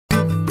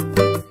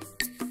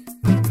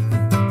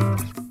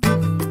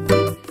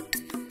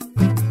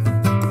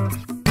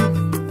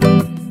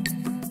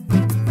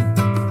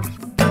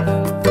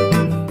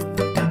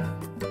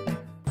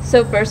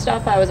So first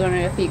off, I was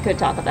wondering if you could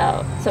talk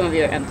about some of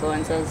your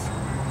influences.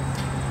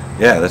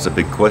 Yeah, that's a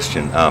big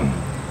question.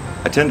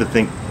 I tend to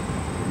think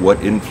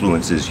what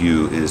influences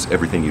you is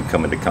everything you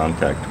come into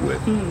contact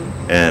with.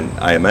 And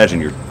I imagine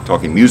you're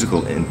talking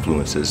musical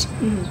influences.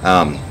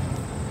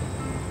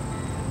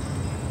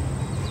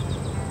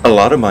 A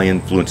lot of my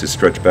influences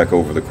stretch back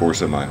over the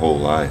course of my whole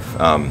life.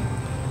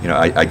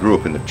 I grew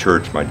up in the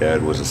church. My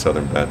dad was a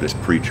Southern Baptist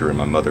preacher, and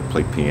my mother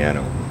played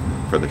piano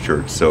for the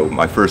church. So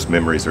my first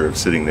memories are of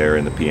sitting there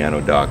in the piano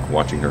dock,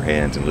 watching her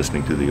hands and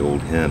listening to the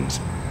old hymns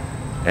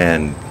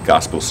and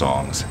gospel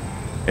songs.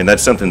 And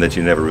that's something that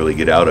you never really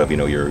get out of,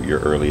 your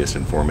earliest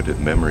informative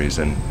memories.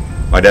 And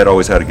my dad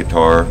always had a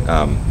guitar,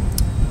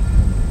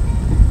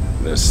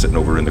 sitting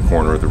over in the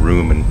corner of the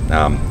room,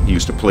 and he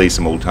used to play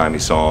some old-timey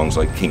songs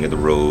like King of the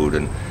Road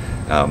and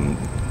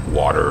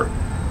Water,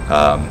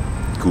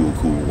 Cool,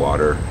 Cool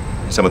Water,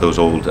 some of those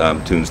old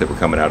tunes that were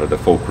coming out of the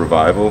folk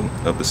revival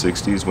of the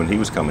 60s when he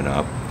was coming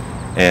up.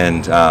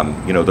 And,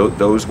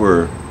 those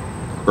were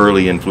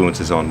early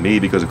influences on me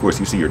because, of course,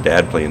 you see your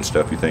dad playing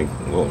stuff, you think,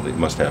 well, it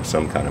must have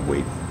some kind of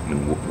weight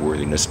and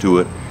worthiness to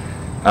it.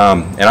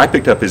 And I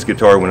picked up his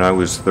guitar when I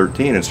was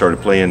 13 and started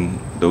playing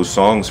those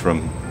songs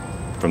from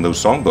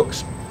those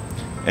songbooks.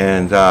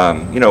 And,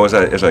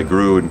 as I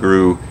grew and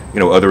grew,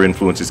 other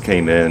influences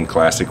came in,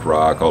 classic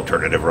rock,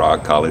 alternative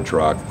rock, college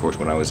rock, of course,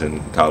 when I was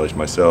in college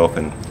myself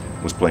and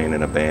was playing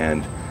in a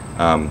band.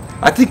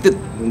 I think that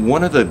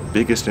one of the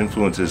biggest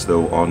influences,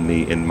 though, on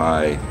me in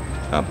my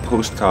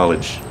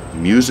post-college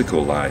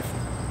musical life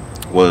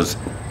was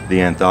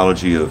the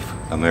anthology of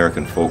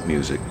American folk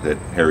music that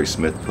Harry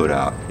Smith put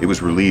out. It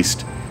was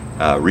released,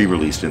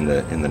 re-released in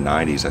the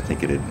 90s. I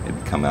think it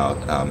had come out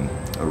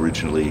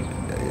originally,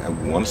 I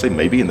want to say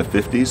maybe in the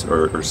 50s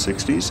or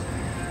 60s,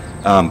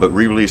 but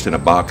re-released in a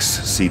box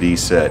CD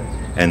set.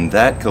 And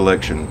that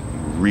collection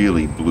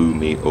really blew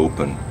me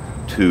open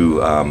to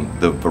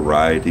the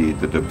variety,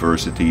 the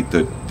diversity,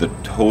 the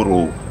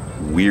total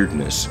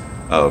weirdness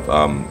of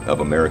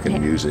American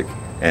music.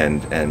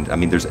 And I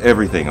mean, there's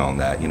everything on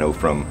that,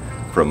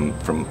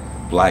 from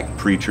black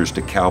preachers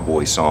to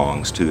cowboy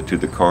songs to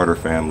the Carter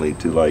family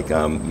to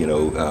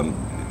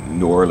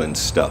New Orleans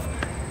stuff.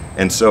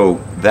 And so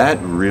that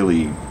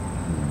really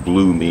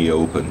blew me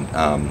open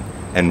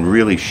and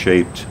really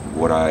shaped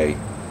what I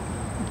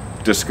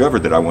discovered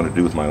that I want to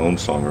do with my own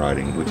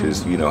songwriting, which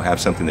is, have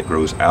something that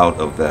grows out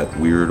of that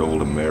weird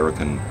old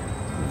American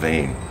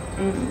vein.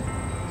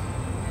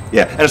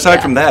 Yeah, and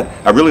aside from that,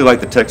 I really like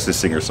the Texas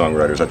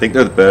singer-songwriters. I think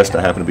they're the best.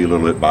 I happen to be a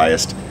little bit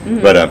biased.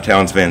 But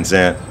Townes Van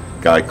Zandt,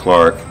 Guy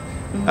Clark,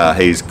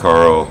 Hayes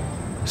Carl,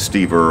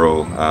 Steve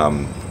Earle,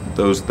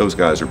 those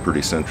guys are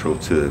pretty central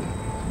to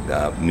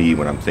me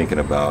when I'm thinking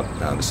about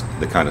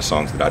the kind of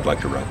songs that I'd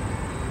like to write.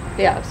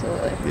 Yeah,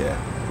 absolutely. Yeah.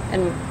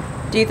 And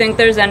do you think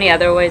there's any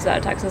other ways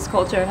that Texas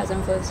culture has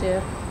influenced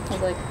you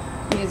as a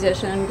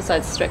musician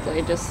besides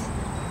strictly just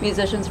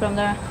musicians from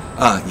there?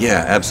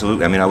 Yeah,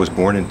 absolutely. I mean, I was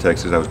born in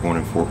Texas. I was born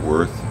in Fort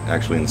Worth,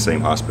 actually in the same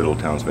hospital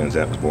Townes Van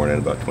Zandt was born in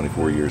about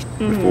 24 years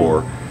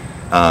before.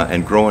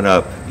 And growing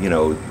up,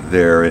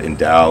 there in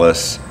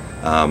Dallas,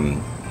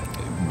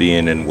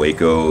 being in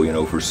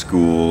Waco, for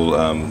school,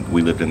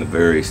 we lived in the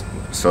very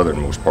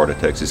southernmost part of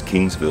Texas,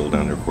 Kingsville,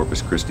 down near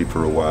Corpus Christi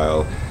for a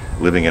while,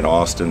 living in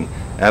Austin.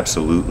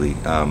 Absolutely.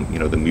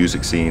 The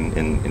music scene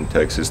in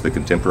Texas, the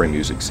contemporary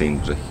music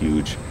scene was a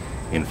huge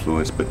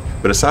influence. But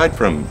aside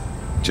from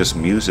just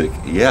music,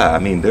 yeah, I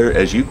mean, there,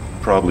 as you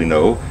probably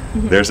know,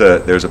 there's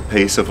a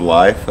pace of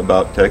life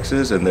about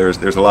Texas, and there's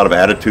a lot of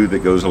attitude that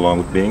goes along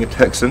with being a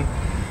Texan.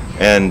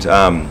 And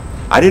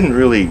I didn't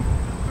really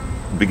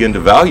begin to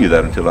value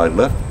that until I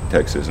left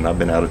Texas, and I've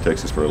been out of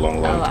Texas for a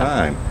long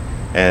time.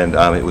 And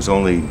it was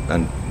only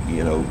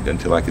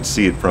until I could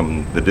see it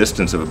from the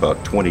distance of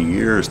about 20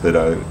 years that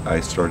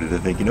I started to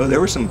think, there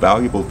were some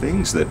valuable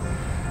things that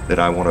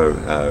I want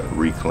to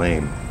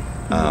reclaim.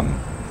 I'm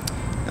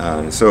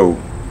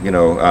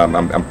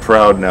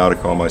proud now to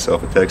call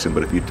myself a Texan,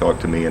 but if you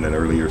talked to me in an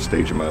earlier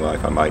stage of my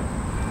life, I might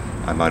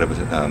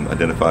have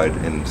identified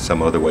in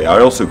some other way. I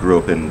also grew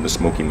up in the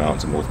Smoky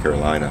Mountains of North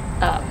Carolina,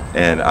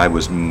 and I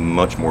was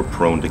much more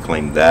prone to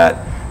claim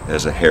that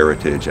as a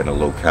heritage and a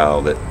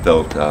locale that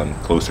felt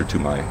closer to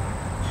my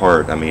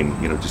heart. I mean,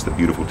 just the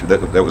beautiful,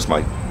 that was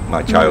my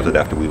childhood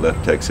after we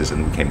left Texas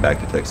and we came back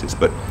to Texas,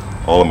 but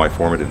all of my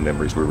formative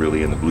memories were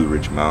really in the Blue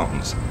Ridge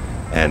Mountains.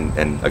 And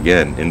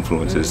again,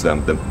 influences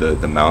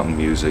the mountain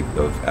music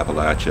of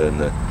Appalachia and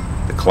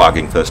the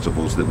clogging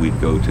festivals that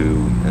we'd go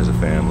to as a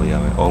family.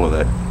 I mean, all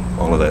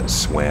of that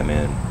swam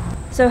in.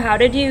 So how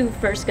did you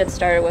first get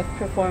started with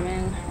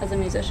performing as a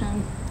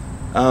musician?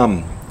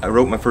 I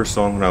wrote my first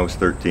song when I was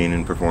 13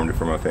 and performed it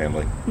for my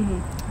family.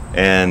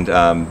 And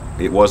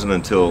it wasn't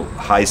until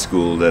high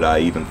school that I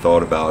even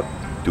thought about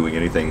doing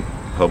anything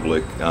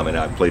public. And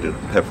I played at a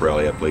pep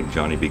rally. I played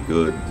Johnny Be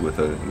Good with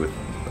a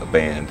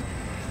band.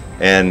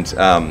 And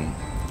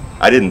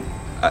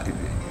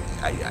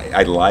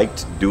I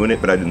liked doing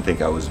it, but I didn't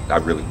think I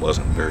really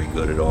wasn't very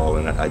good at all,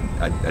 and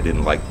I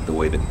didn't like the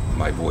way that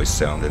my voice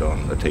sounded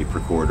on a tape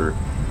recorder.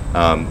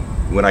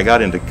 when I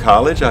got into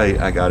college,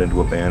 I got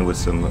into a band with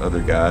some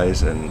other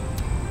guys and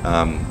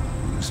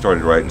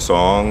started writing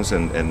songs,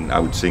 and I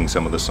would sing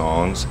some of the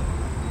songs.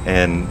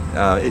 And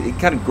it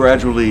kind of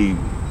gradually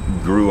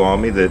grew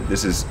on me that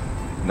this is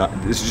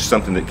just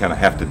something that kind of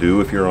have to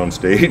do if you're on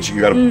stage.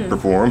 You got to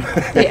perform.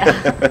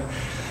 Yeah.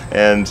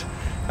 And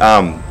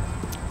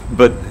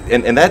but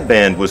that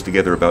band was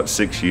together about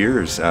 6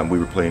 years. We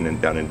were playing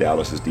down in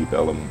Dallas's Deep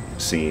Ellum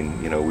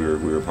scene. You know, we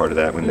were part of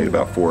that. We made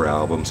about 4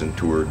 albums and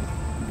toured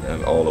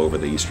all over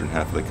the eastern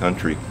half of the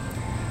country.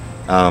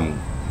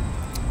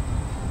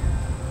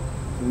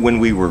 When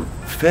we were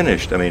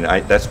finished, I mean,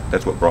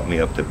 that's what brought me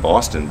up to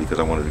Boston, because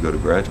I wanted to go to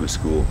graduate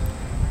school,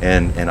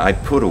 and I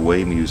put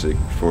away music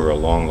for a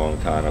long, long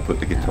time. I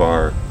put the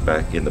guitar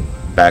back in the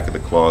back of the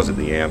closet,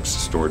 the amps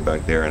stored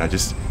back there, and I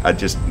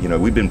just, you know,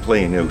 we've been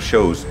playing, you know,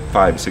 shows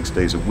 5-6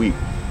 days a week,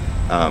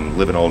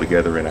 living all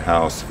together in a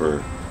house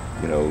for,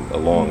 you know, a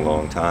long,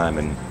 long time,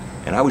 and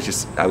I was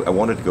just, I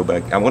wanted to go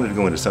back. I wanted to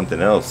go into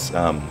something else.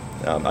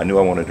 I knew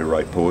I wanted to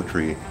write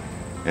poetry.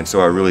 And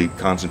so I really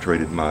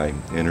concentrated my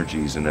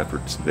energies and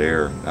efforts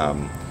there.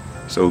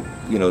 So,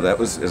 you know, that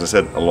was, as I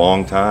said, a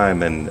long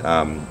time. And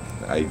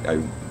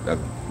I've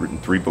written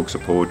 3 books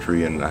of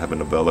poetry, and I have a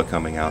novella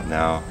coming out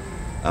now.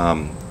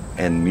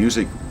 And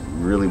music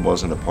really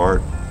wasn't a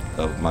part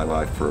of my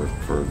life for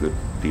a good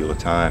deal of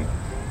time.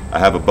 I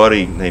have a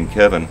buddy named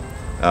Kevin,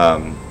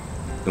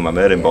 whom I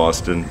met in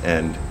Boston,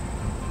 and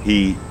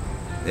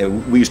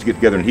we used to get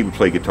together, and he would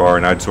play guitar,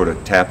 and I'd sort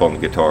of tap on the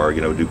guitar,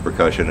 you know, do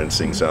percussion and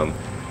sing some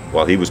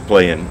while he was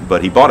playing.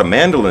 But he bought a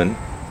mandolin,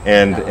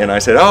 and I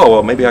said, oh,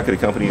 well, maybe I could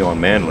accompany you on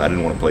mandolin. I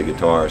didn't want to play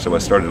guitar, so I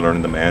started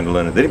learning the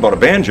mandolin. And then he bought a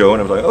banjo, and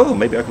I was like, oh,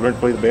 maybe I could learn to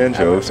play the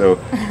banjo. So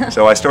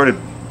I started,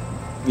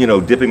 you know,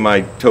 dipping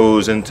my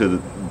toes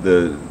into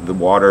the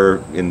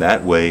water in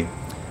that way.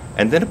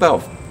 And then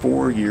about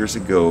 4 years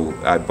ago,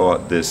 I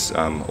bought this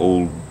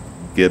old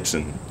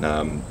Gibson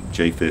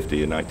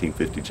J50, a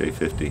 1950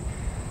 J50,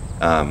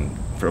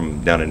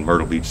 from down in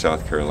Myrtle Beach,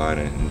 South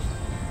Carolina. And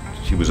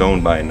she was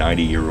owned by a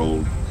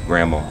 90-year-old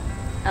grandma,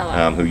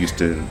 who used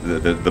to,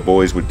 the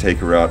boys would take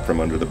her out from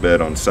under the bed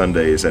on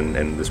Sundays,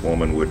 and this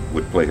woman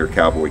would play her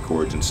cowboy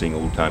chords and sing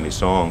old-timey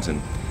songs,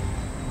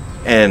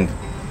 and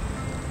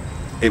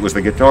it was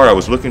the guitar I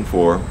was looking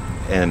for.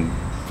 And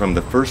from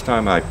the first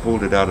time I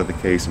pulled it out of the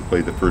case and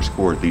played the first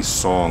chord, these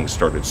songs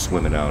started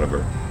swimming out of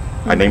her.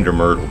 I named her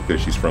Myrtle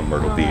because she's from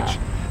Myrtle Beach,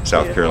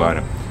 South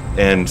Carolina.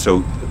 And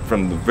so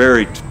from the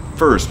very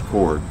first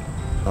chord,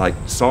 like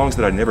songs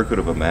that I never could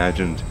have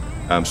imagined,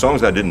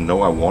 songs I didn't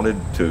know I wanted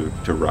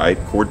to write,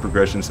 chord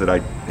progressions that I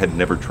had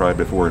never tried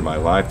before in my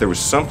life. There was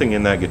something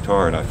in that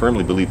guitar, and I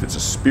firmly believe it's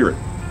a spirit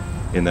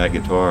in that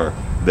guitar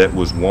that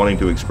was wanting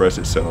to express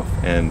itself.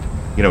 And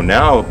you know,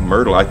 now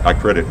Myrtle, I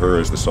credit her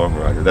as the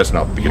songwriter. That's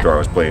not the guitar I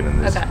was playing in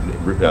this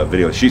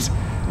video.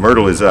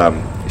 Myrtle is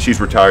she's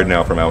retired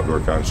now from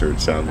outdoor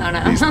concerts.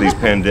 These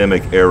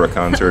pandemic era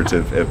concerts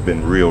have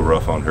been real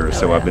rough on her.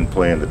 So I've been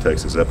playing the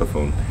Texas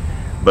Epiphone,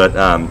 but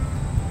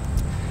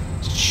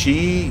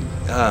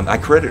I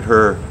credit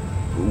her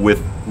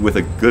with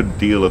a good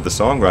deal of the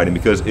songwriting,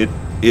 because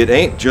it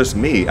ain't just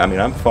me. I mean,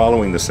 I'm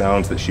following the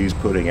sounds that she's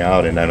putting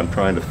out, and I'm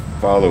trying to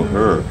follow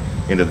her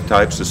into the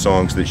types of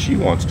songs that she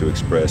wants to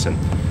express. And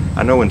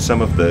I know in some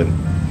of the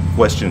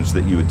questions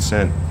that you had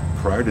sent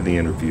prior to the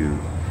interview,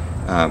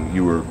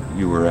 you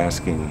were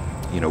asking,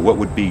 you know, what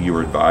would be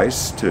your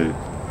advice to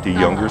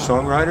younger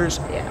songwriters?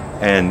 Yeah.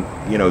 And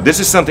you know, this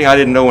is something I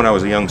didn't know when I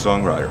was a young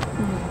songwriter.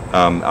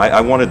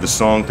 I wanted the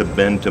song to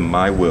bend to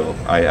my will.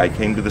 I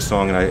came to the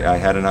song, and I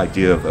had an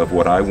idea of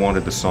what I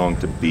wanted the song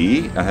to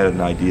be. I had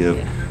an idea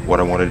of what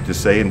I wanted it to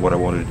say and what I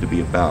wanted it to be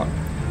about.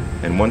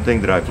 And one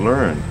thing that I've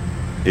learned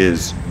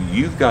is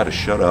you've got to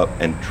shut up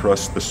and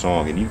trust the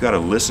song, and you've got to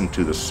listen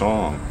to the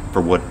song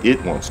for what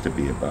it wants to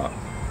be about.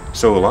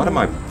 So a lot of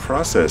my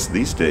process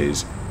these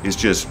days is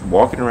just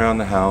walking around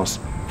the house,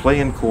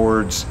 playing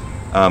chords,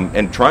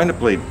 and trying to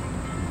play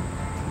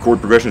chord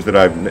progressions that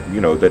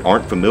that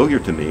aren't familiar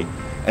to me,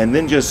 and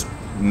then just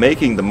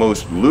making the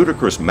most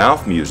ludicrous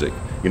mouth music,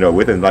 you know,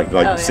 within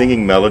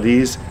singing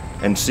melodies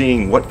and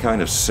seeing what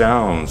kind of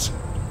sounds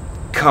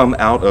come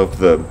out of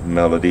the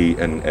melody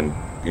and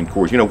in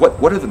chords. You know,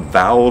 what are the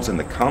vowels and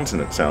the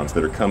consonant sounds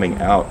that are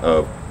coming out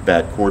of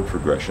that chord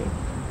progression?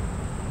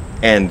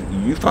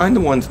 And you find the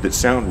ones that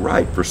sound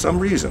right for some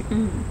reason.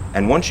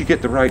 And once you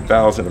get the right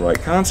vowels and the right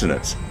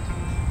consonants,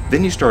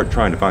 then you start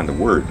trying to find the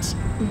words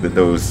that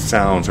those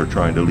sounds are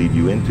trying to lead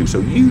you into. So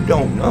you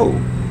don't know.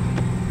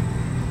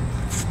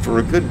 For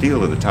a good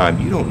deal of the time,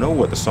 you don't know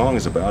what the song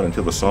is about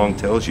until the song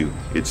tells you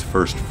its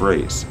first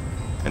phrase.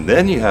 And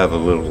then you have a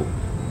little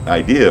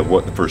idea of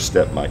what the first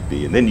step might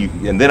be. And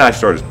then I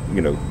started,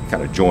 you know,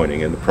 kind of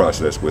joining in the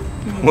process with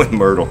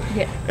Myrtle.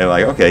 Yeah. And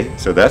like, okay,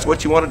 so that's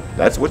what you want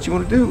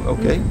to do.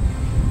 Okay.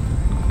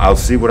 I'll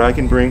see what I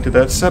can bring to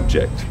that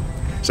subject.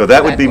 So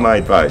that would be my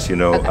advice, you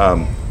know.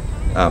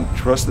 Okay.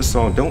 Trust the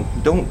song.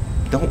 Don't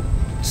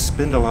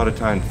spend a lot of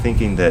time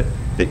thinking that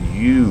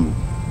you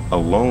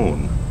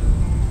alone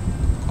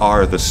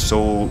are the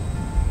sole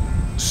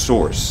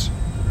source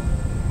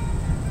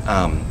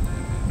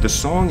the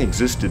song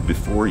existed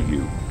before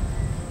you,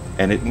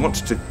 and it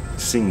wants to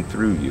sing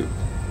through you.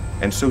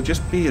 And so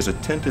just be as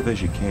attentive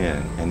as you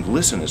can and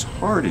listen as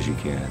hard as you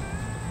can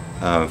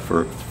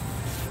for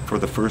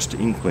the first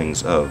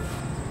inklings of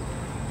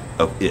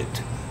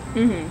it.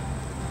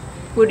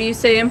 Would you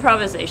say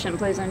improvisation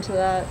plays into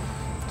that?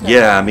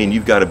 Yeah, I mean,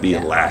 you've got to be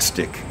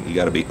elastic. You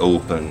got to be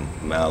open,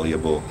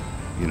 malleable.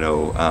 You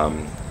know,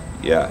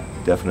 yeah,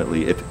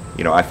 definitely.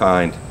 I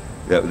find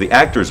that the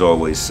actors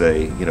always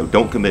say,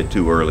 don't commit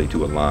too early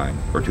to a line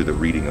or to the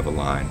reading of a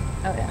line.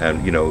 Okay.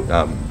 And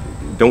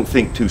don't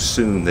think too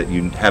soon that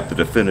you have the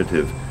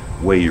definitive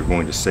way you're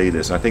going to say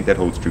this. And I think that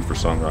holds true for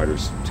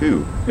songwriters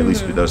too. At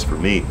least it does for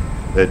me.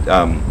 That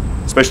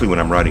especially when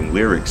I'm writing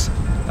lyrics.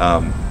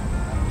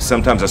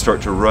 Sometimes I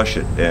start to rush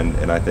it,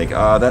 and I think,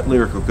 that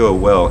lyric will go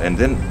well, and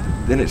then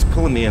it's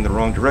pulling me in the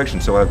wrong direction.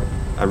 So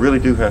I really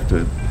do have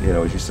to,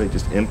 as you say,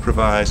 just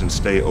improvise and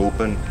stay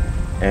open.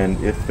 And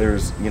if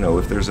there's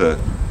a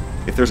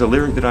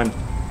lyric that I'm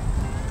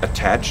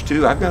attached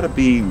to, I've got to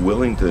be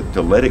willing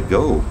to let it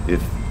go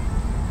if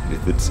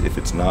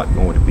it's not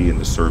going to be in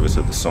the service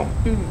of the song.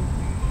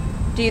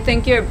 Do you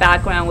think your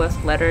background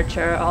with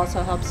literature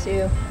also helps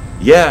you?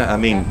 Yeah, I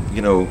mean,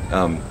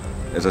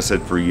 as I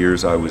said, for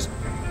years I was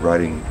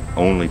writing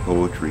only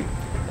poetry,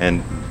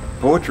 and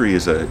poetry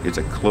is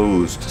a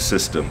closed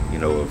system,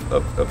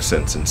 of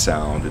sense and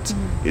sound.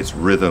 It's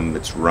rhythm,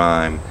 it's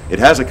rhyme. It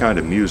has a kind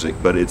of music,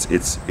 but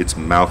it's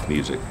mouth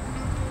music,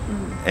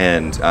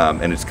 and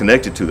it's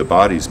connected to the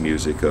body's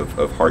music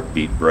of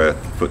heartbeat,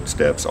 breath,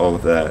 footsteps, all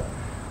of that.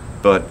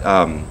 But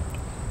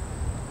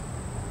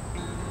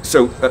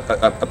so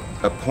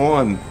a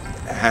poem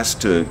has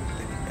to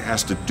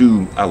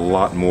do a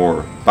lot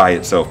more by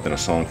itself than a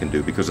song can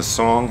do, because a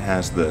song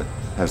has the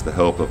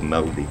help of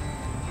melody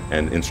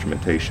and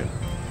instrumentation.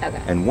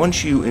 Okay. And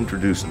once you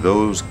introduce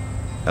those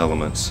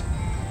elements,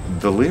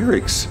 the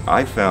lyrics,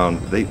 I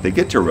found, they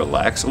get to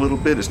relax a little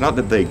bit. It's not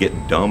that they get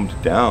dumbed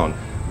down,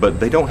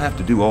 but they don't have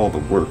to do all the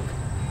work.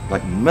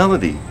 Like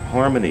melody,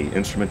 harmony,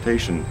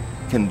 instrumentation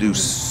can do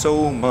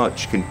so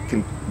much,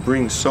 can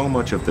bring so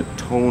much of the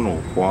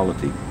tonal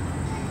quality,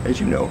 as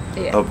you know,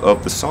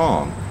 of the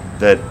song,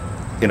 that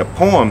in a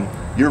poem,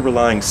 you're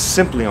relying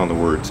simply on the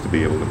words to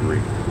be able to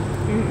read.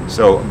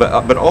 So,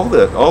 but all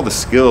the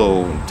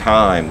skill and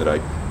time that I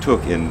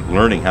took in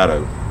learning how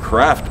to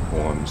craft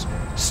poems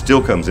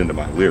still comes into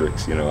my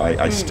lyrics.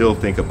 I still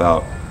think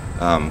about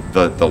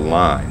the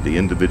line, the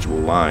individual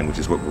line, which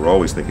is what we're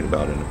always thinking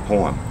about in a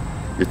poem.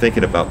 You're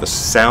thinking about the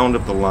sound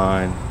of the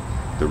line,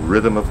 the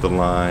rhythm of the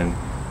line,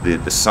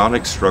 the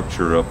sonic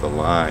structure of the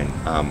line.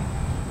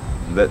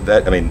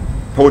 I mean,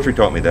 poetry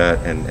taught me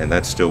that, and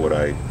that's still what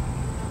I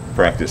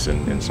practice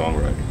in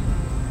songwriting.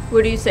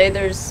 Would you say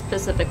there's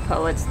specific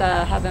poets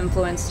that have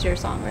influenced your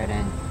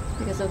songwriting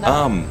because of that?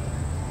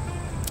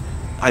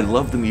 I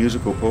love the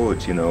musical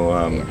poets,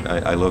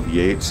 I love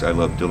Yeats, I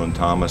love Dylan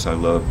Thomas, I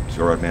love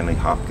Gerard Manley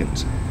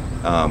Hopkins.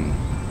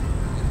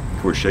 Of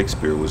course,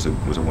 Shakespeare was a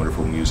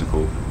wonderful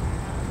musical,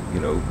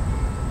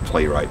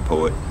 playwright,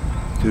 poet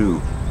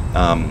too.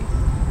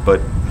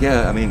 But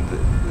yeah, I mean,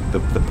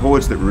 the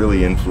poets that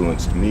really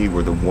influenced me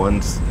were the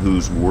ones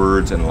whose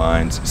words and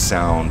lines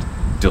sound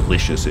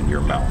delicious in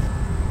your mouth.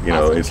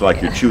 It's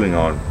like you're chewing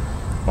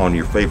on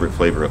your favorite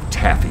flavor of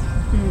taffy.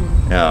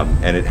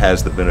 And it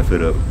has the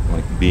benefit of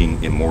like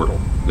being immortal.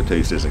 The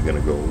taste isn't going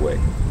to go away.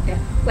 Yeah,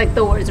 like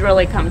the words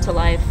really come to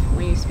life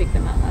when you speak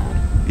them out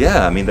loud.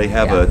 Yeah, I mean they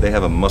have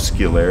a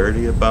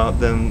muscularity about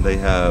them. They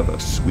have a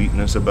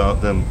sweetness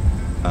about them.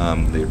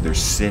 They're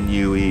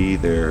sinewy.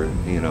 They're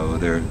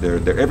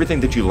everything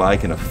that you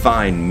like in a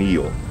fine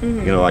meal.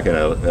 Like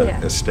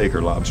a steak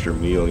or lobster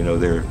meal.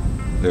 They're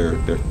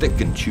thick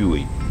and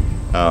chewy.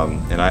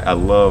 And I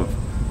love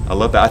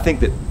that. I think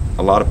that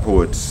a lot of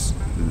poets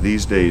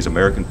these days,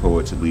 American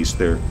poets at least,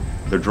 they're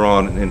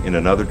drawn in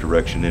another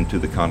direction, into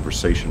the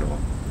conversational,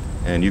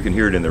 and you can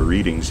hear it in their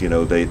readings. They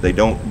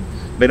don't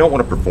want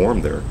to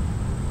perform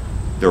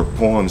their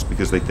poems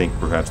because they think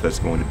perhaps that's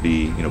going to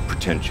be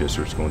pretentious,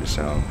 or it's going to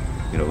sound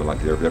like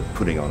they're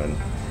putting on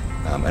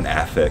an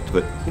affect.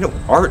 But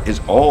art is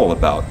all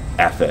about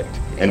affect,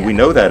 and we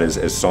know that as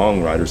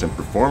songwriters and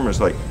performers.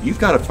 Like, you've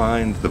got to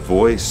find the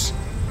voice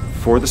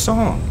for the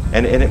song,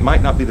 and it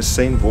might not be the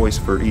same voice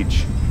for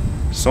each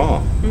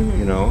song,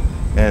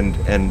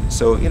 and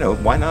so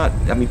why not?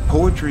 I mean,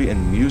 poetry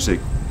and music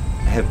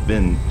have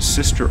been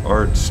sister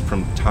arts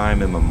from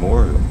time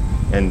immemorial,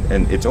 and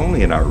it's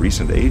only in our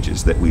recent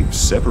ages that we've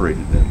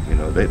separated them.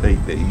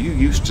 You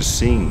used to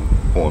sing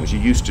poems, you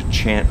used to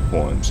chant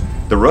poems.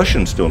 The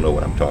Russians still know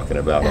what I'm talking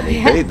about. I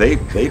mean,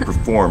 they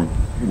perform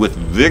with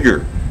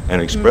vigor and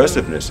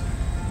expressiveness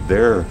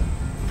their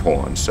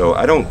poems. So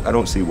I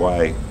don't see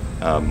why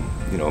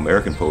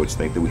American poets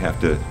think that we have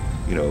to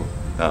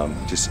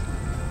just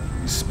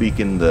speak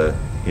in the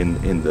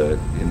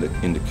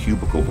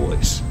cubicle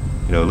voice.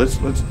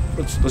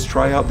 Let's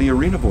try out the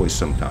arena voice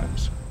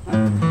sometimes.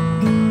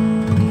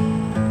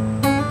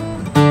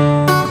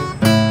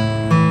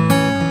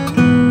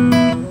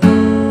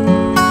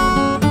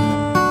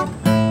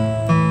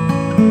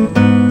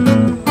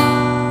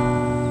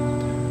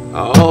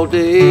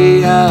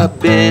 day I've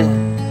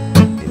been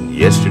in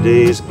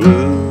yesterday's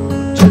blue,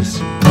 just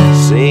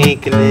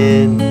sinking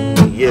in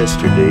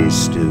yesterday's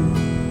stew,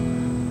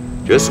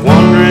 just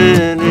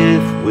wondering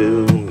if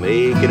we'll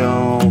make it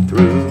on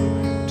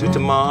through to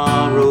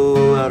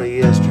tomorrow out of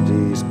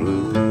yesterday's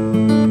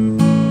blue.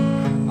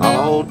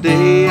 All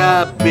day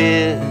I've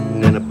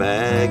been in a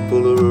bag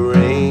full of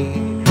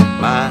rain,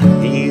 my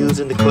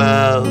heels in the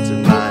clouds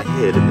and my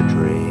head in the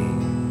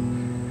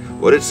drain.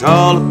 What it's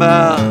all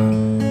about,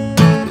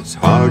 it's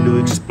hard to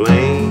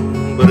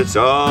explain, but it's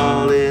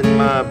all in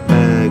my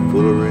bag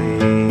full of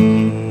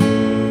rain.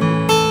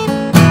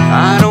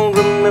 I don't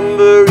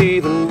remember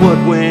even what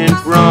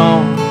went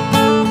wrong,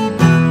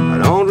 I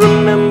don't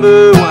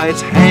remember why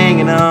it's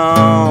hanging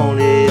on.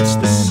 It's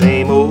the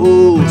same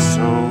old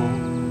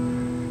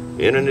song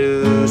in a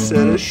new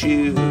set of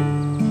shoes,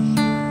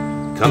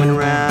 coming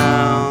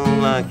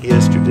round like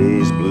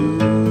yesterday's blues.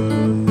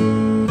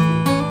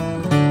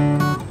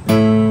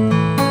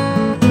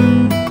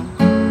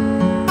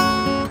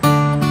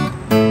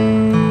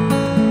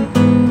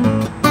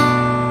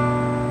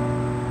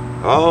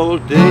 All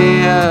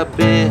day I've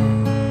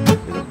been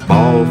in a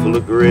ball full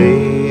of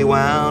gray,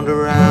 wound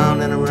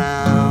around and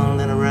around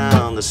and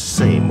around the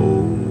same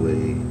old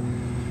way.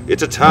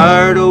 It's a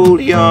tired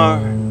old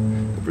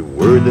yarn, every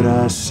word that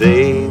I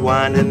say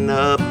winding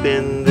up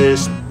in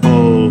this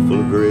ball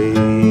full of gray.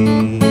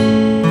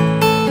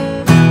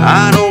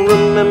 I don't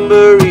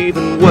remember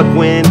even what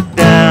went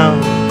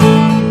down,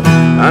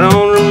 I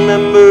don't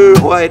remember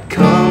why it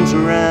comes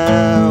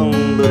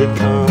around, but it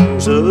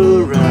comes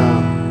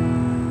around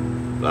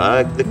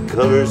like the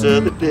colors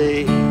of the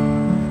day,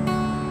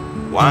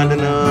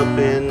 winding up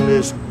in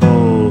this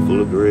ball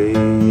full of gray.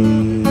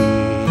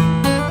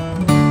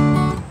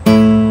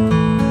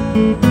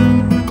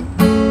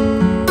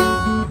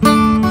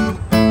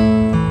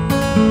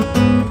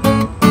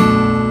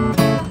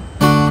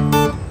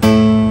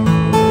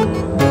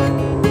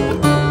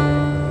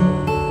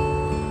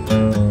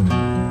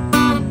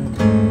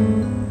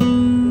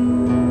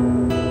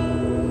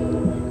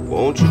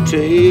 Won't you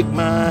take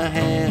my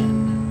hand?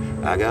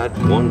 I got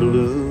one to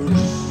lose.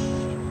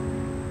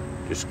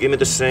 Just give me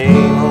the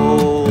same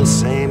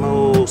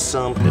old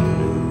something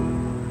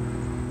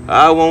new.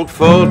 I won't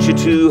fault you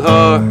too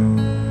hard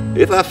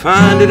if I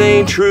find it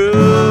ain't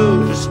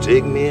true. Just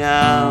take me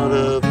out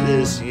of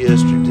this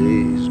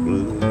yesterday's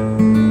blue.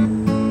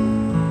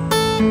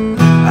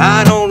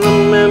 I don't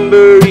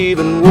remember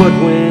even what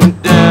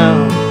went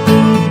down,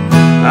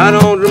 I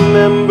don't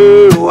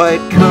remember why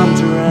it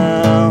comes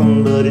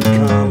around, but it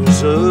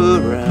comes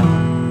around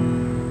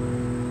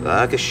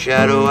like a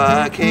shadow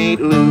I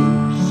can't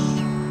lose,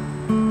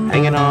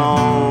 hanging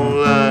on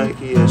like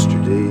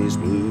yesterday's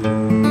blue.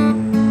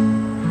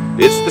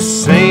 It's the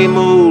same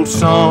old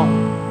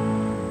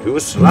song to a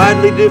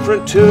slightly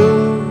different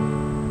tune,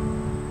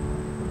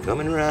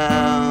 coming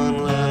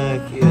round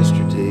like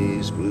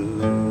yesterday's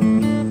blue.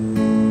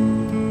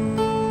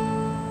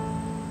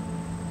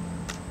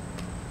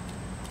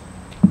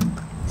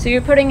 So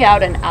you're putting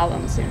out an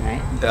album soon,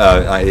 right?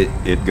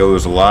 It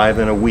goes live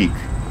in a week.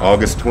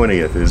 August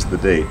 20th is the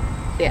date.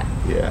 Yeah.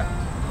 Yeah.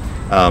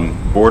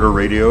 Border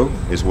Radio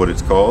is what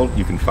it's called.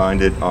 You can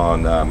find it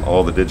on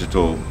all the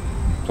digital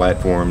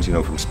platforms, you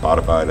know, from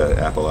Spotify to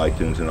Apple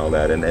iTunes and all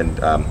that. And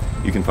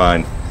you can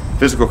find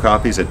physical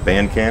copies at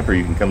Bandcamp, or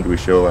you can come to a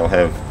show. I'll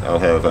have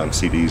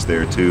CDs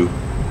there too.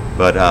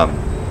 But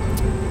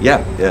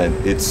yeah,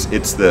 it's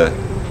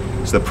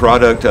the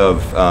product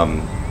of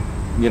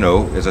you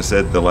know, as I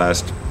said, the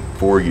last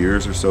 4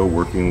 years or so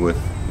working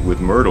with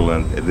Myrtle,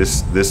 and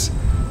this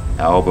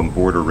album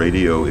Border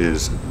Radio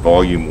is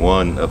volume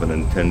 1 of an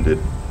intended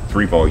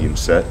 3-volume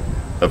set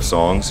of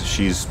songs.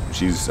 She's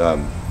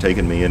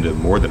taken me into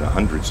more than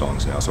 100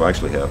 songs now, so I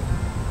actually have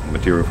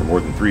material for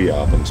more than 3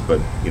 albums,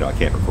 but you know, I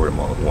can't record them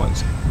all at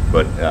once.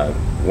 But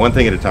one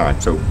thing at a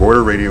time. So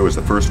Border Radio is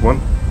the first one,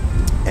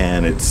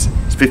 and it's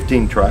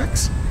 15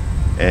 tracks,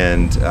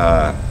 and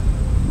I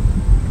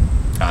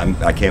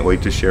can't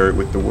wait to share it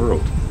with the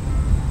world.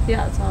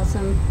 Yeah, that's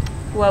awesome.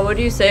 What would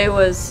you say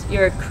was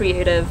your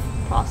creative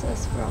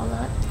process for all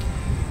that?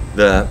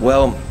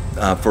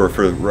 For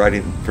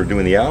writing, for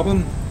doing the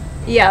album?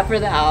 Yeah, for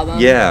the album.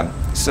 Yeah.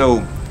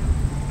 So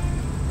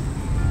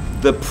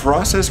the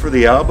process for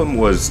the album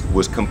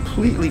was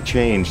completely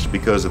changed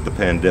because of the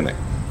pandemic.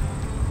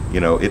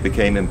 You know, it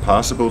became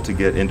impossible to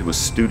get into a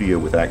studio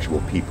with actual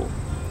people,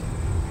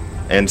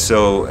 and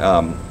so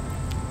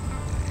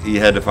you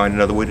had to find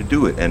another way to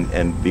do it,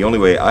 and the only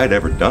way I'd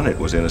ever done it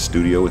was in a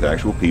studio with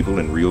actual people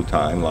in real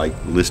time, like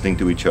listening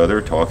to each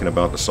other, talking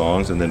about the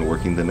songs, and then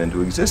working them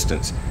into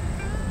existence.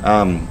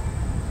 I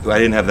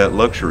didn't have that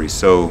luxury,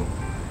 so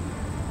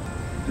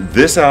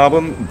this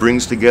album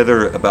brings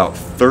together about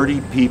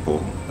 30 people,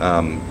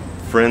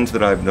 friends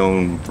that I've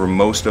known for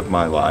most of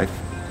my life,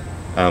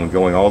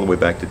 going all the way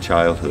back to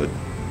childhood,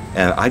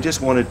 and I just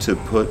wanted to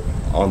put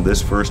on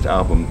this first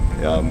album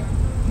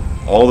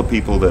all the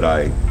people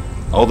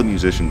all the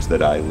musicians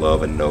that I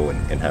love and know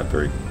and have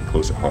very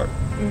close at heart.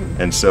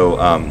 And so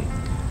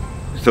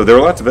so there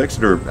are lots of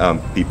Exeter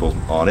people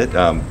on it,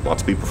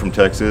 lots of people from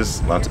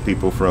Texas, lots of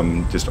people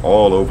from just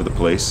all over the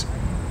place.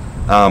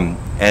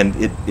 And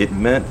it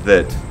meant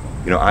that,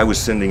 I was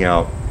sending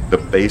out the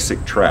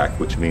basic track,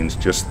 which means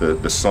just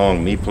the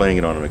song, me playing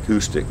it on an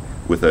acoustic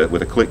with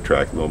a click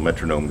track, a little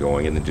metronome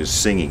going, and then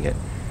just singing it.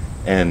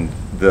 And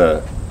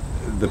the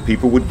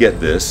people would get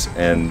this,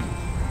 and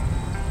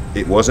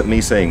it wasn't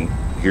me saying,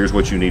 here's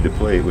what you need to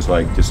play. It was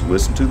like, just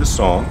listen to the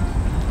song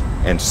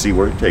and see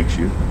where it takes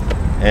you.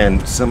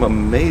 And some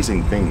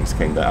amazing things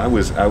came back. I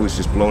was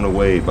just blown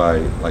away by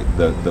like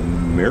the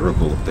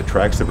miracle of the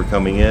tracks that were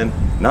coming in,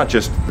 not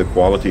just the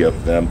quality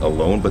of them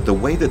alone, but the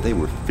way that they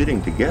were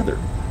fitting together.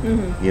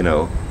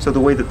 So the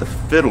way that the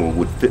fiddle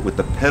would fit with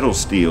the pedal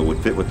steel, would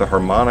fit with the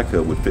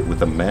harmonica, would fit with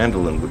the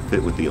mandolin, would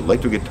fit with the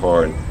electric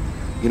guitar, and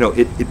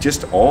it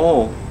just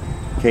all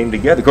came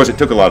together. Of course, it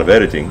took a lot of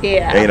editing.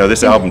 Yeah. And,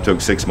 this album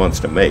took 6 months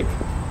to make,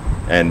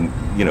 and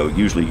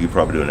usually you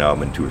probably do an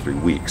album in 2 or 3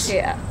 weeks.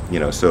 Yeah.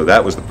 So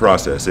that was the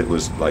process. It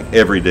was like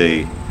every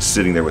day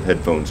sitting there with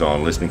headphones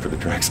on, listening for the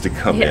tracks to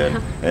come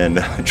in, and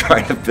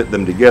trying to fit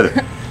them together.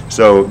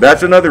 So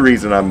that's another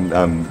reason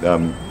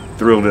I'm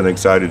thrilled and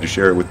excited to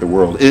share it with the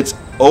world. It's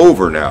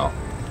over now,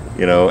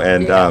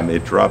 and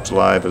it drops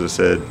live, as I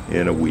said,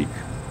 in a week.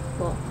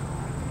 Cool.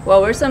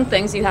 What were some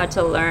things you had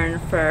to learn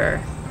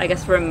for, I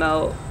guess,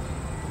 remote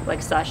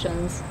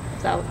sessions?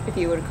 Is that, if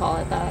you would call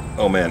it that?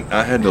 Oh man,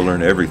 I had to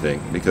learn everything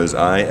because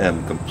I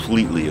am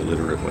completely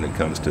illiterate when it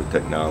comes to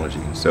technology.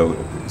 So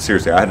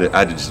seriously, I had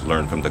to just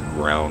learn from the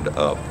ground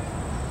up.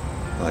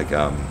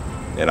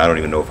 And I don't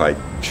even know if I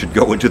should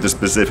go into the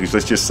specifics.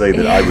 Let's just say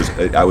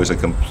that I was a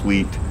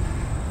complete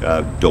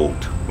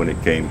dolt when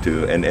it came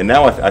to, and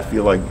now I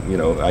feel like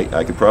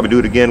I could probably do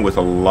it again with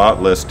a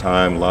lot less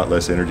time, a lot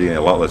less energy, and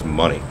a lot less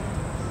money.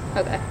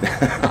 Okay,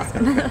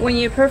 awesome. When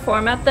you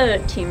perform at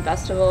the team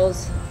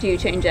festivals, do you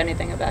change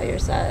anything about your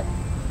set?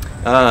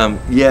 I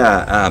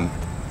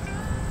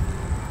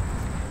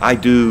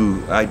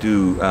do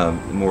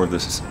more of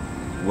this.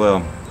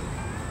 Well,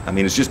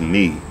 it's just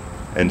me,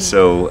 and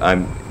so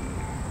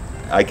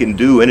I can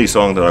do any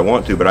song that I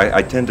want to, but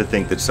I tend to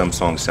think that some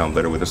songs sound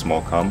better with a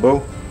small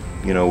combo,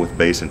 with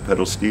bass and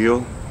pedal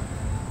steel.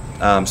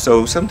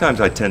 So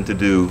sometimes I tend to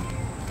do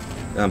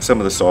some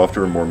of the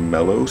softer and more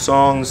mellow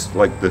songs,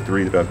 like the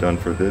 3 that I've done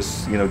for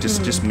this.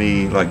 Just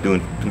me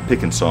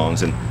picking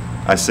songs, and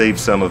I save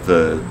some of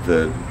the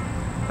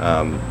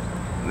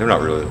they're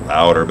not really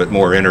louder, but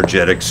more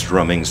energetic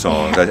strumming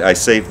songs. I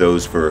save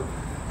those for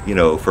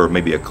for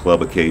maybe a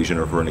club occasion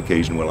or for an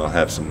occasion when I'll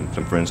have some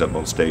friends up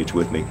on stage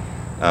with me.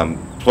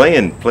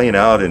 Playing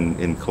out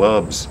in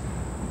clubs,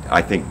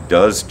 I think,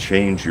 does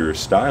change your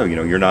style.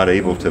 You're not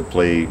able to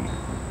play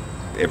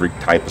every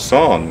type of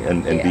song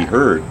and be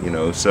heard.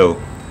 So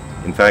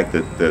in fact,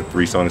 the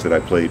 3 songs that I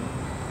played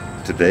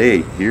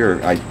today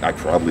here, I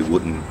probably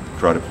wouldn't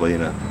try to play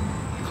in a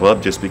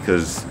club, just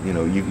because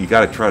you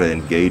got to try to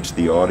engage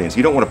the audience.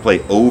 You don't want to play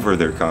over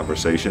their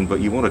conversation, but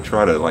you want to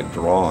try to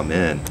draw them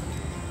in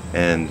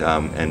and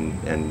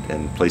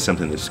play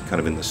something that's kind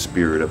of in the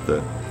spirit of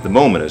the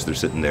moment as they're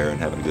sitting there and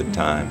having a good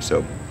time.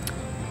 So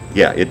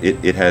yeah,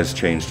 it has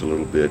changed a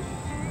little bit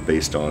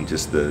based on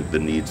just the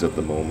needs of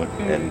the moment.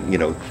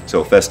 And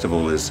so a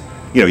festival is,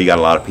 you got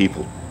a lot of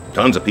people,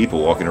 tons of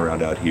people walking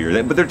around out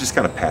here, but they're just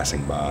kind of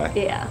passing by.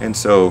 And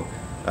so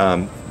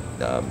I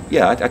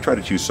try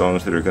to choose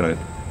songs that are going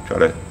to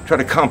try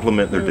to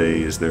complement their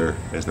day as they're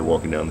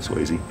walking down the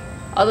Swasey.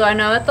 Although I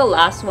know at the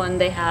last one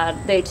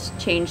they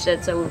changed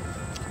it so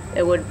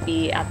it would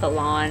be at the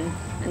lawn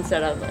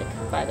instead of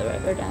by the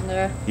river down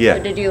there. Yeah.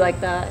 So did you like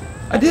that?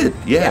 I did.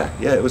 Yeah.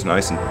 It was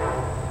nice and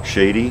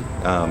shady.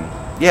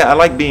 I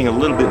like being a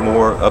little bit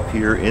more up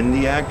here in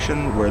the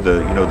action where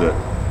the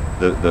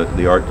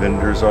art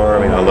vendors are.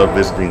 I love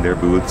visiting their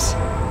booths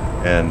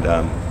and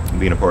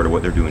being a part of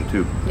what they're doing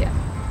too. Yeah.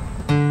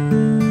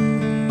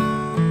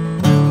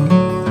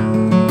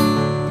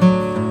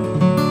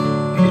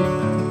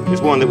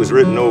 It's one that was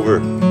written over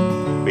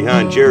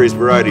behind Jerry's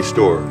Variety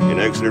Store in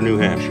Exeter, New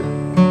Hampshire.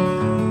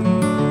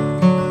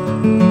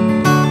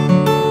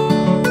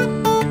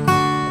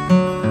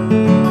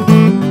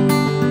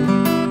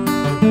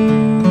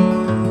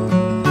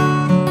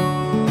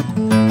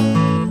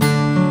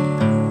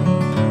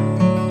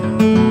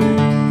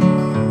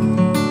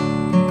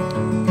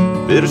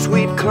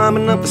 Bittersweet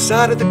climbing up the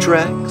side of the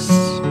tracks.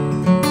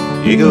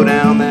 You go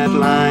down that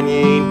line, you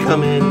ain't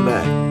coming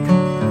back.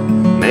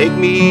 Make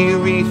me a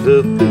wreath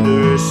of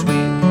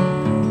bittersweet.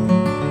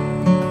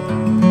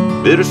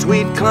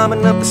 Bittersweet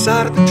climbing up the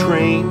side of the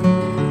train.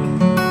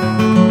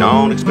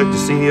 Don't expect to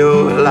see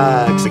your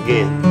likes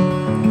again.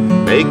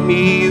 Make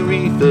me a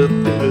wreath of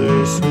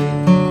bittersweet.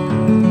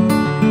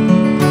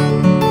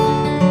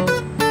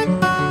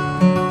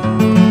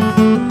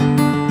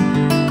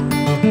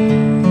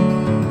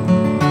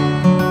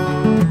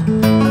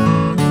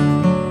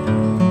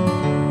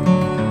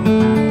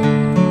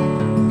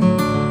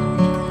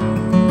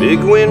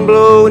 Big wind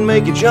blow and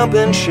make you jump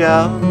and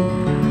shout.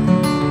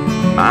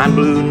 Mine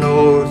blew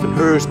north and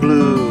hers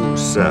blew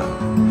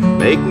south.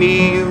 make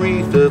me a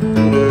wreath of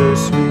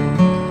bittersweet.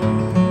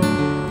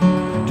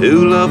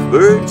 Two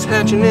lovebirds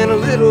hatching in a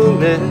little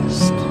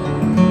nest,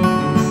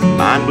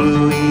 mine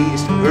blew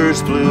east and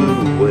hers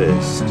flew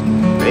west,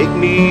 make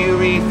me a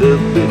wreath of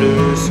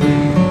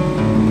bittersweet.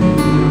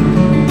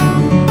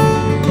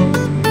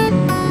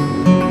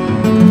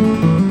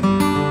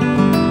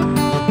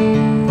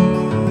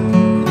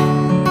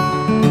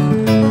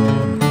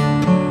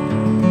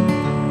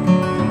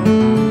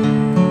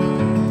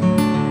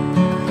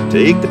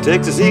 Take the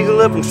Texas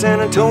Eagle up from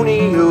San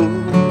Antonio,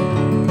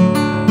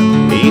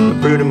 meet my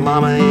pretty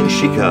mama in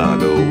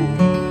Chicago,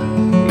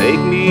 make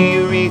me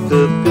a wreath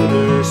of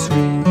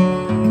bittersweet.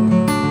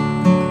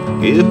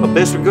 Give my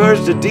best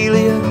regards to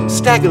Delia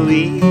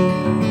Stackley,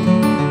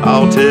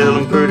 I'll tell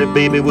him, pretty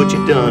baby, what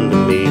you done to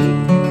me,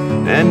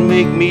 and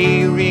make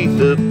me a wreath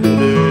of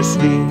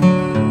bittersweet.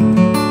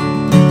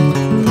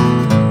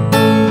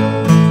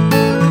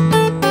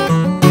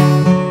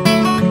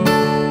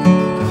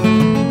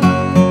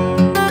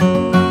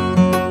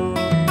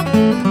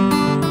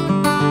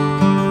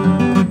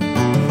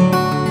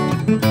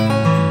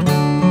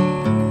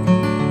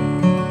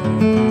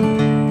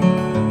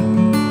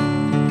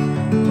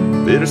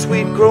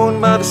 Bittersweet growing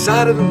by the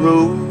side of the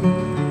road,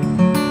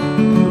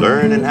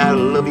 learning how to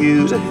love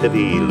you's a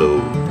heavy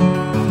load,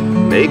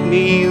 make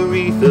me a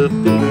wreath of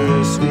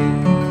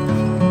bittersweet.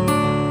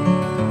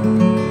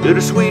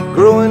 Bittersweet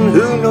growing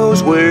who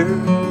knows where,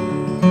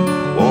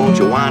 won't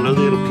you wind a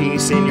little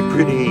piece in your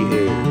pretty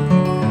hair,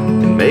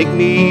 and make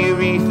me a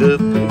wreath of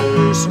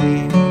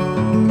bittersweet.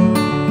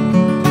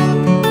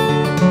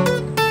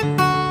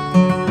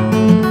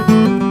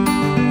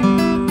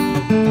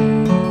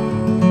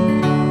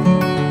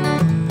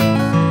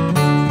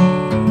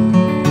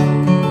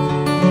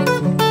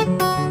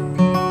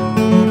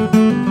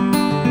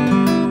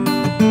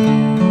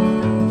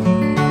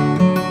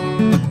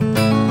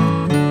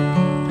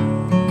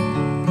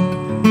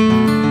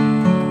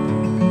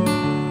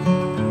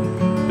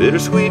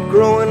 Bittersweet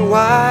growing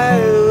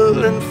wild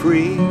and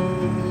free,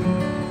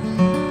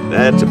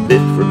 that's a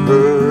bit for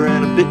her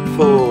and a bit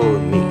for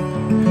me.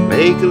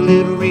 Make a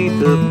little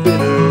wreath of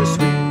bittersweet,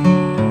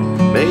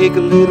 make a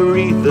little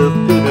wreath of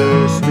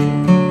bittersweet,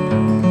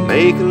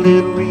 make a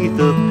little wreath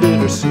of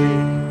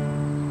bittersweet.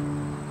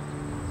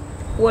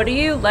 What do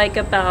you like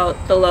about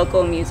the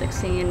local music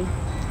scene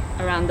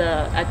around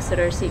the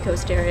Exeter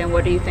Seacoast area, and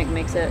what do you think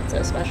makes it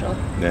so special?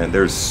 Man,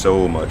 there's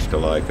so much to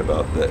like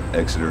about the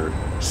Exeter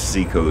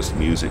Seacoast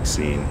music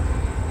scene,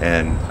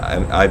 and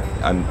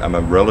I'm a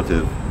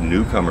relative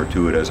newcomer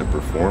to it as a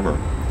performer,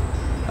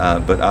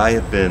 but I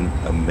have been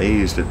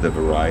amazed at the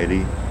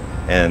variety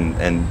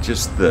and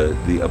just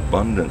the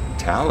abundant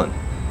talent.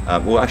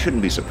 Well, I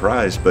shouldn't be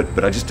surprised,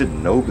 but I just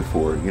didn't know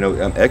before. You know,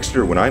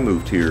 Exeter, when I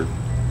moved here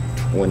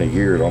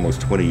almost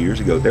 20 years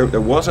ago,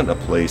 there wasn't a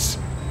place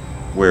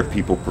where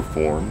people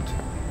performed.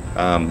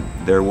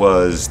 There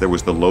was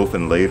the Loaf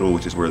and Ladle,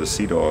 which is where the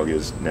Sea Dog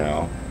is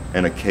now,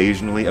 and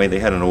occasionally, I mean, they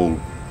had an old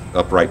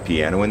upright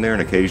piano in there,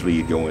 and occasionally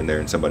you'd go in there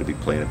and somebody would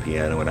be playing a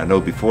piano. And I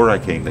know before I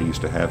came, they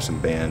used to have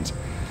some bands.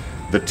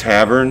 The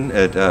Tavern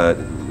at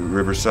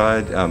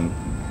Riverside,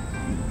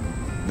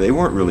 they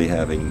weren't really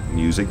having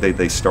music.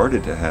 They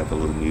started to have a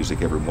little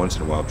music every once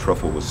in a while.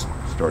 Truffle was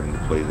starting to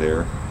play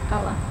there.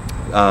 Oh,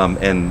 wow.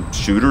 And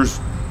Shooters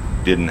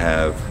didn't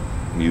have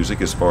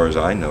music, as far as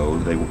I know.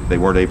 They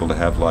weren't able to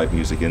have live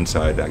music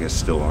inside. I guess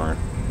still aren't.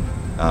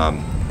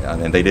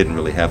 And they didn't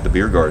really have the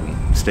beer garden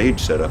stage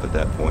set up at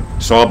that point.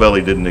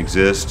 Sawbelly didn't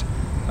exist.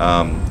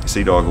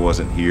 Sea Dog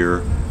wasn't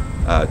here.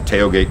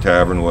 Tailgate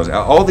Tavern was.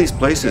 All these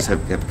places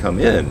have come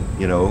in,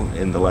 you know,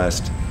 in the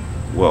last,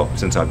 well,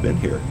 since I've been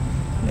here,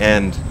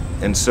 and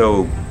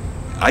so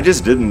I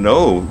just didn't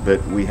know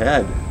that we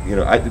had. You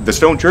know, the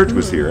Stone Church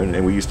was here,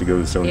 and we used to go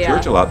to the Stone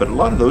Church a lot, but a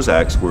lot of those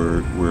acts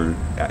were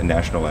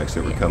national acts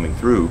that were coming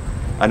through.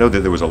 I know that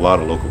there was a lot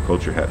of local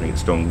culture happening at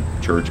Stone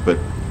Church, but,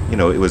 you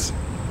know, it was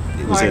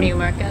in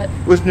Newmarket.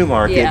 It was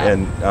Newmarket,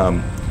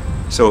 and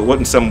so it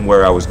wasn't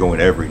somewhere I was going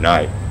every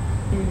night,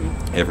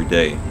 every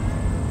day.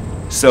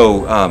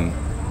 So,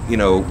 you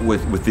know,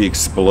 with the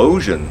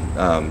explosion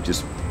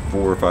just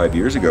 4 or 5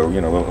 years ago, you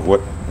know, of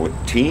what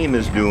Team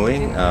is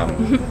doing,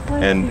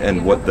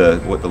 and what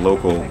the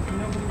local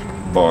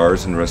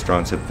bars and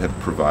restaurants have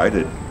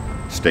provided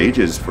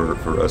stages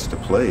for us to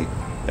play.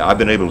 I've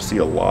been able to see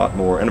a lot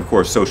more, and of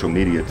course social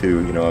media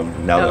too. You know,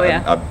 now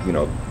that I've you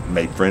know,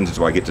 made friends,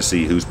 so I get to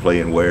see who's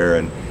playing where,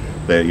 and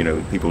they, you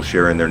know, people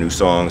sharing their new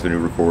songs, their new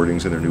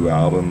recordings, and their new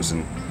albums,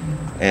 and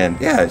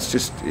yeah, it's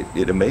just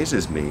it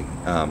amazes me.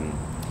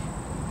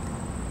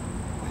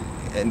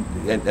 And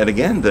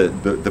again,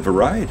 the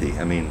variety.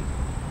 I mean,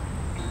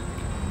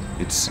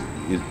 it's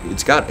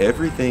got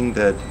everything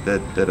that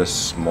a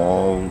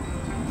small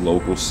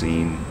local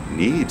scene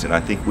needs, and I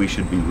think we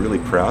should be really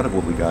proud of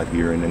what we got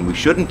here, and we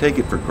shouldn't take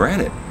it for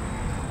granted.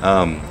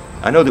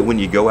 I know that when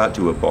you go out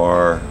to a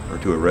bar or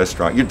to a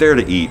restaurant, you're there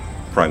to eat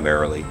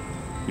primarily.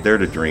 You're there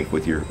to drink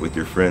with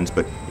your friends,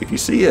 but if you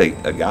see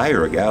a guy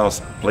or a gal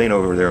playing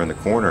over there in the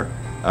corner,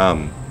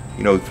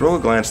 you know, throw a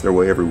glance their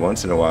way every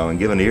once in a while and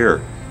give an ear.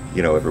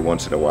 you know, every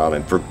once in a while.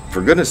 And for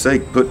goodness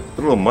sake, put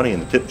a little money in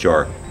the tip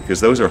jar, because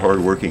those are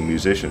hardworking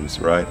musicians,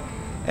 right?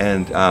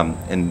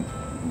 And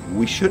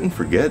we shouldn't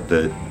forget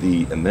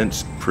the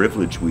immense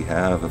privilege we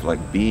have of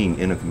like being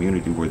in a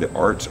community where the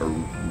arts are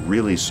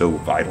really so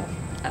vital.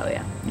 Oh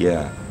yeah.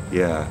 Yeah,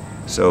 yeah.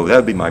 So that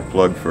would be my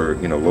plug for,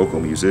 you know, local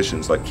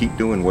musicians. Like, keep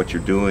doing what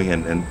you're doing,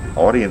 and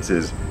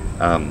audiences,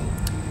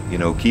 you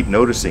know, keep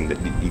noticing that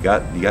you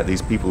got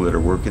these people that are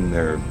working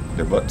their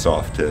butts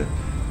off to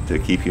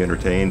keep you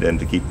entertained and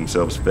to keep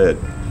themselves fed.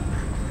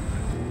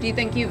 Do you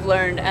think you've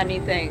learned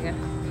anything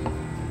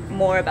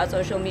more about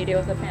social media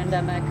with the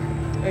pandemic,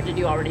 or did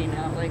you already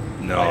know? Like,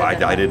 no,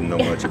 I didn't know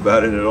much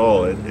about it at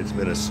all. It's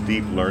been a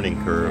steep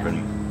learning curve,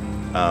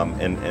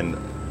 and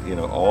you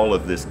know, all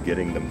of this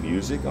getting the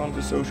music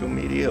onto social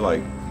media,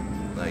 like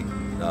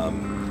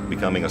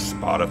becoming a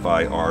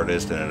Spotify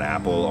artist and an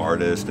Apple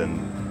artist, and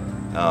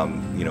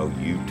you know,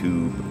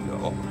 YouTube.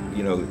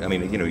 You know, I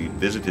mean, you know, you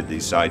visited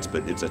these sites,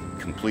 but it's a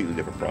completely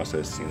different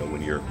process. You know,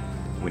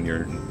 when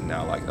you're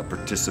now like a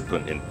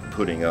participant in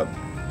putting up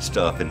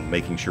stuff and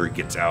making sure it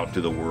gets out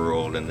to the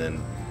world, and then,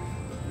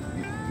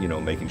 you know,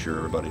 making sure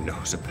everybody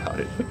knows about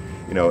it.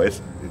 You know, it's,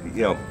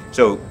 you know,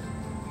 so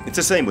it's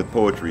the same with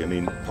poetry. I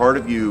mean, part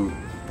of you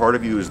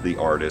is the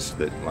artist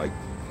that like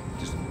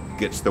just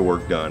gets the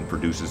work done,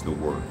 produces the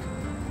work,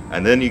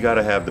 and then you got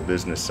to have the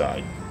business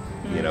side.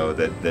 You know,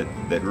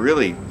 that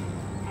really,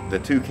 the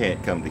two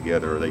can't come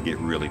together, or they get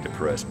really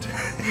depressed.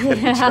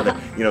 Yeah.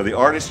 You know, the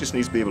artist just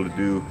needs to be able to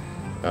do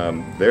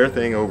their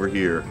thing over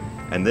here,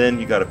 and then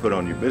you got to put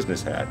on your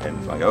business hat and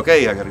it's like,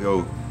 okay, I got to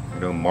go,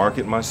 you know,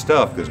 market my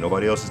stuff because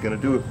nobody else is going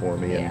to do it for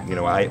me. And you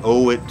know, I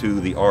owe it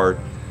to the art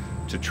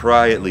to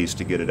try at least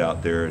to get it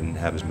out there and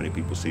have as many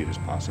people see it as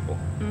possible.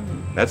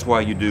 That's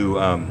why you do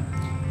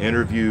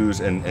interviews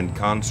and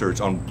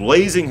concerts on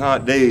blazing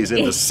hot days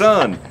in the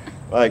sun,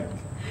 like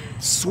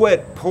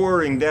sweat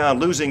pouring down,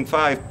 losing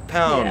 5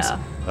 pounds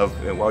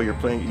while you're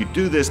playing. You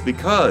do this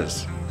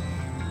because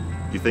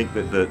you think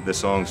that the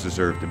songs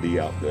deserve to be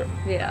out there.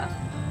 Yeah,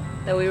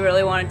 that we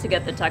really wanted to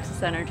get the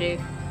Texas energy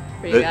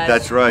for you guys.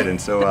 That's right.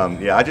 And so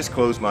yeah, I just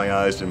closed my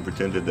eyes and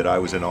pretended that I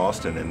was in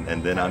Austin,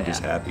 and then I'm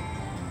just happy.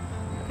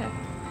 Okay.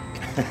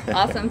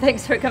 Awesome.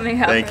 Thanks for coming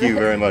out. Thank you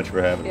very much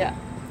for having me. Yeah.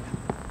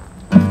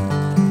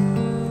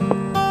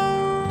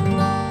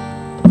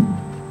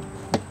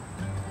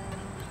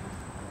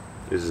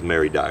 This is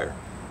Mary Dyer.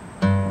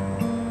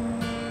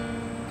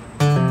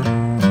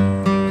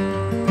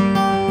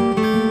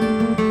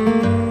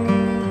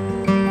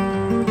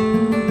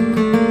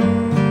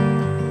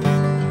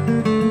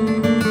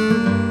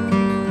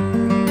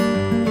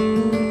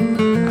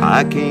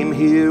 I came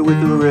here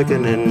with the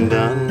reckoning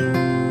done,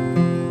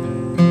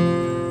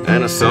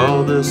 and I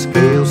saw the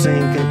scale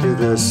sink into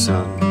the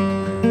sun,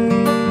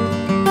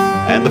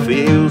 and the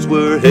fields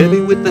were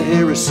heavy with the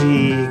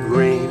heresy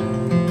grain,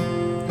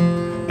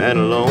 and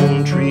a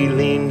lone tree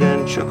leaned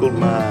and chuckled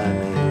my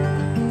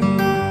name.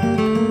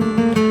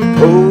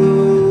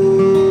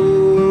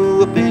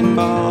 Oh, up in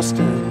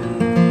Boston,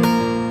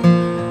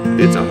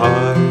 it's a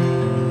heart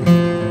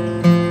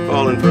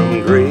falling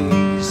from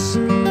grace.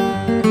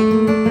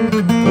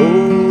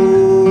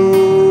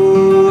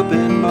 Oh, up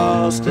in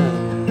Boston,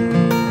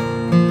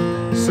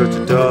 such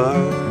a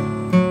dark,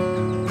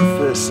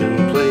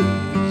 professing place.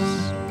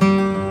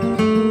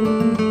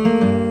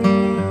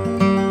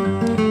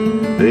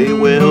 They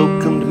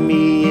welcomed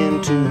me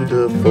into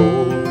the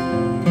fold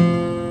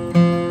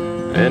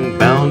and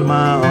bound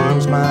my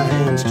arms, my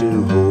hands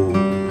to hold.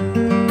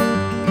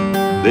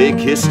 They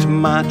kissed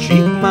my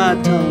cheek, my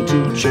tongue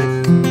to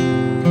check,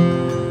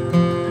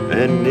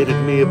 and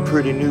knitted me a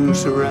pretty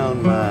noose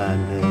around my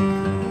neck.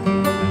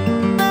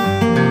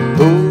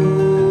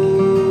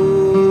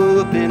 Oh,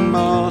 up in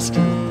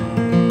Boston,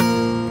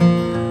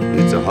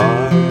 it's a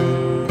heart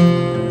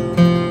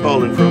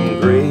falling from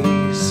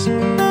grace.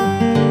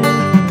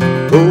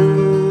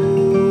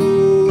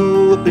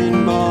 Oh, up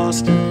in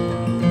Boston,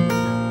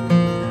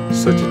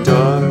 such a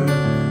dark,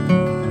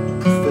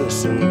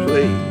 professing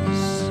place.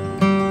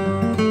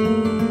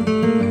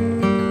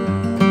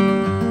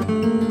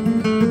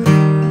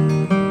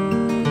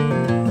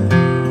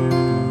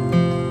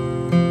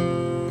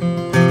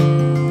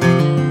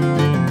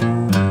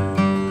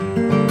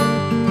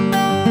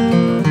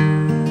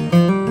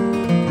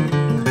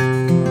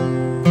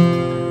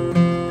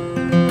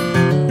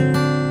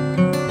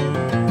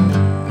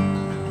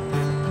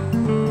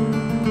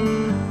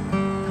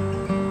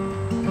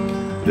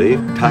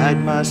 They've tied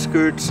my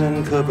skirts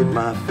and covered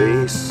my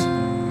face,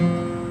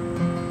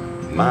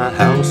 my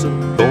house of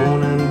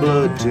bone and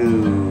blood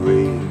to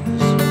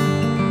raise.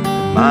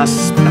 My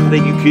snot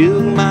you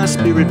killed, my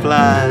spirit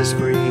flies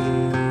free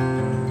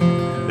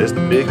as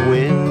the big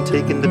wind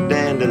taking the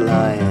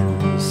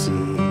dandelion sea.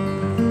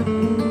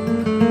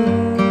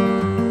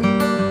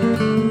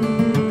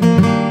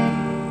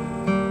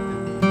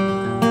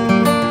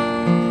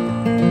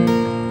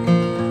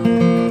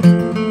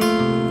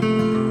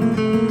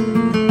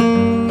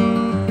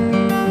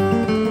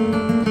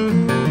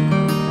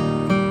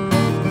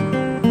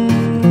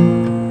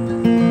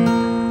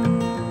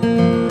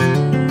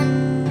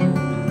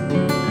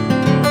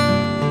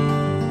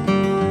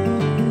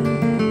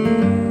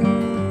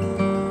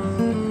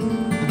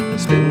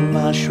 in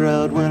my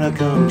shroud when I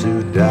come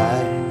to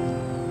die,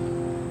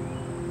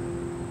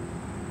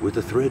 with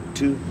a thread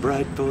too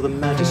bright for the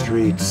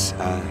magistrate's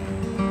eye.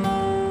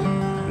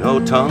 No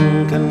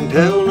tongue can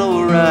tell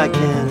nor eye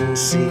can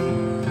see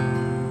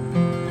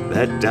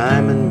that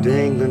diamond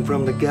dangling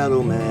from the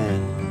gallows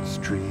man's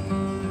tree.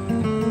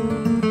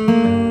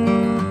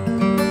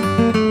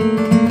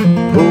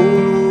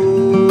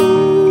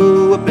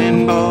 Oh, up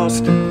in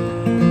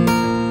Boston,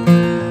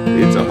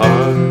 it's a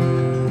heart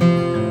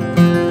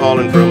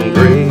falling from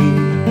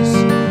grace.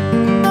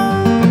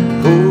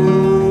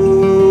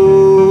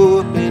 Oh,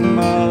 up in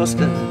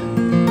Boston,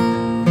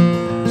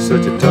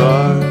 such a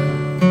dark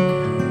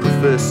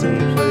professing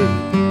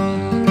place.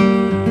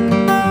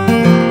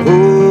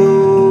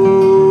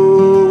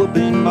 Oh, up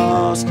in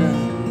Boston,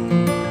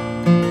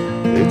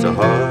 it's a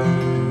heart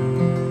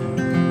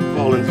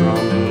falling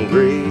from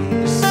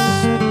grace.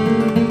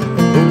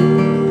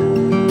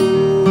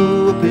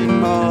 Oh, up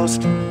in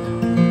Boston,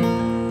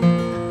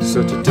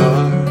 such a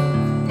dark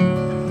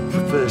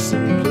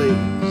professing place.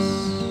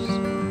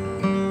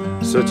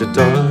 Such a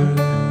dark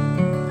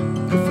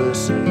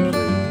professing place.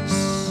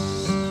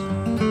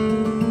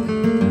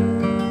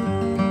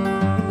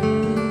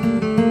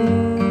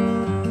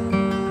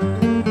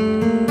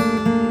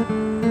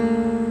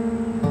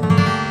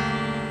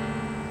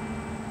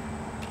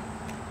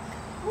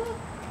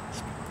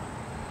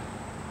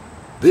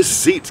 This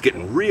seat's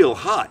getting real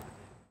hot.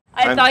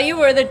 I thought you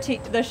wore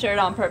the shirt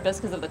on purpose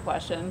because of the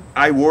question.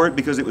 I wore it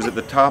because it was at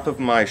the top of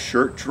my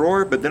shirt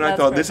drawer, but then I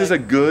thought this is a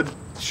good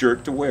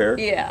shirt to wear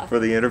for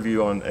the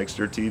interview on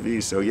Exeter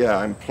TV. So yeah,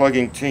 I'm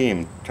plugging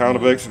team, Town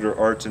of Exeter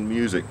Arts and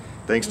Music.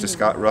 Thanks to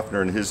Scott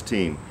Ruffner and his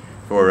team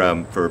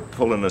for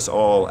pulling us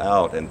all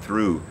out and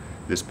through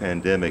this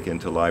pandemic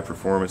into live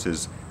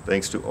performances.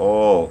 Thanks to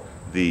all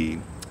the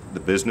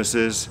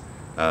businesses,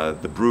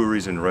 the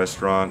breweries and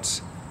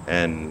restaurants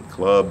and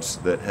clubs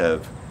that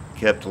have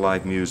kept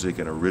live music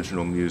and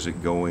original music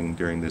going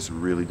during this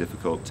really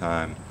difficult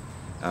time.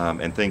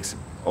 And thanks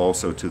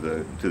also to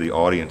the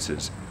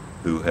audiences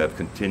who have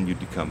continued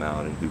to come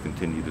out and who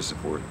continue to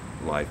support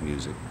live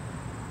music.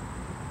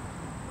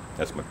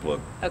 That's my plug.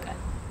 Okay,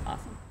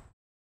 awesome.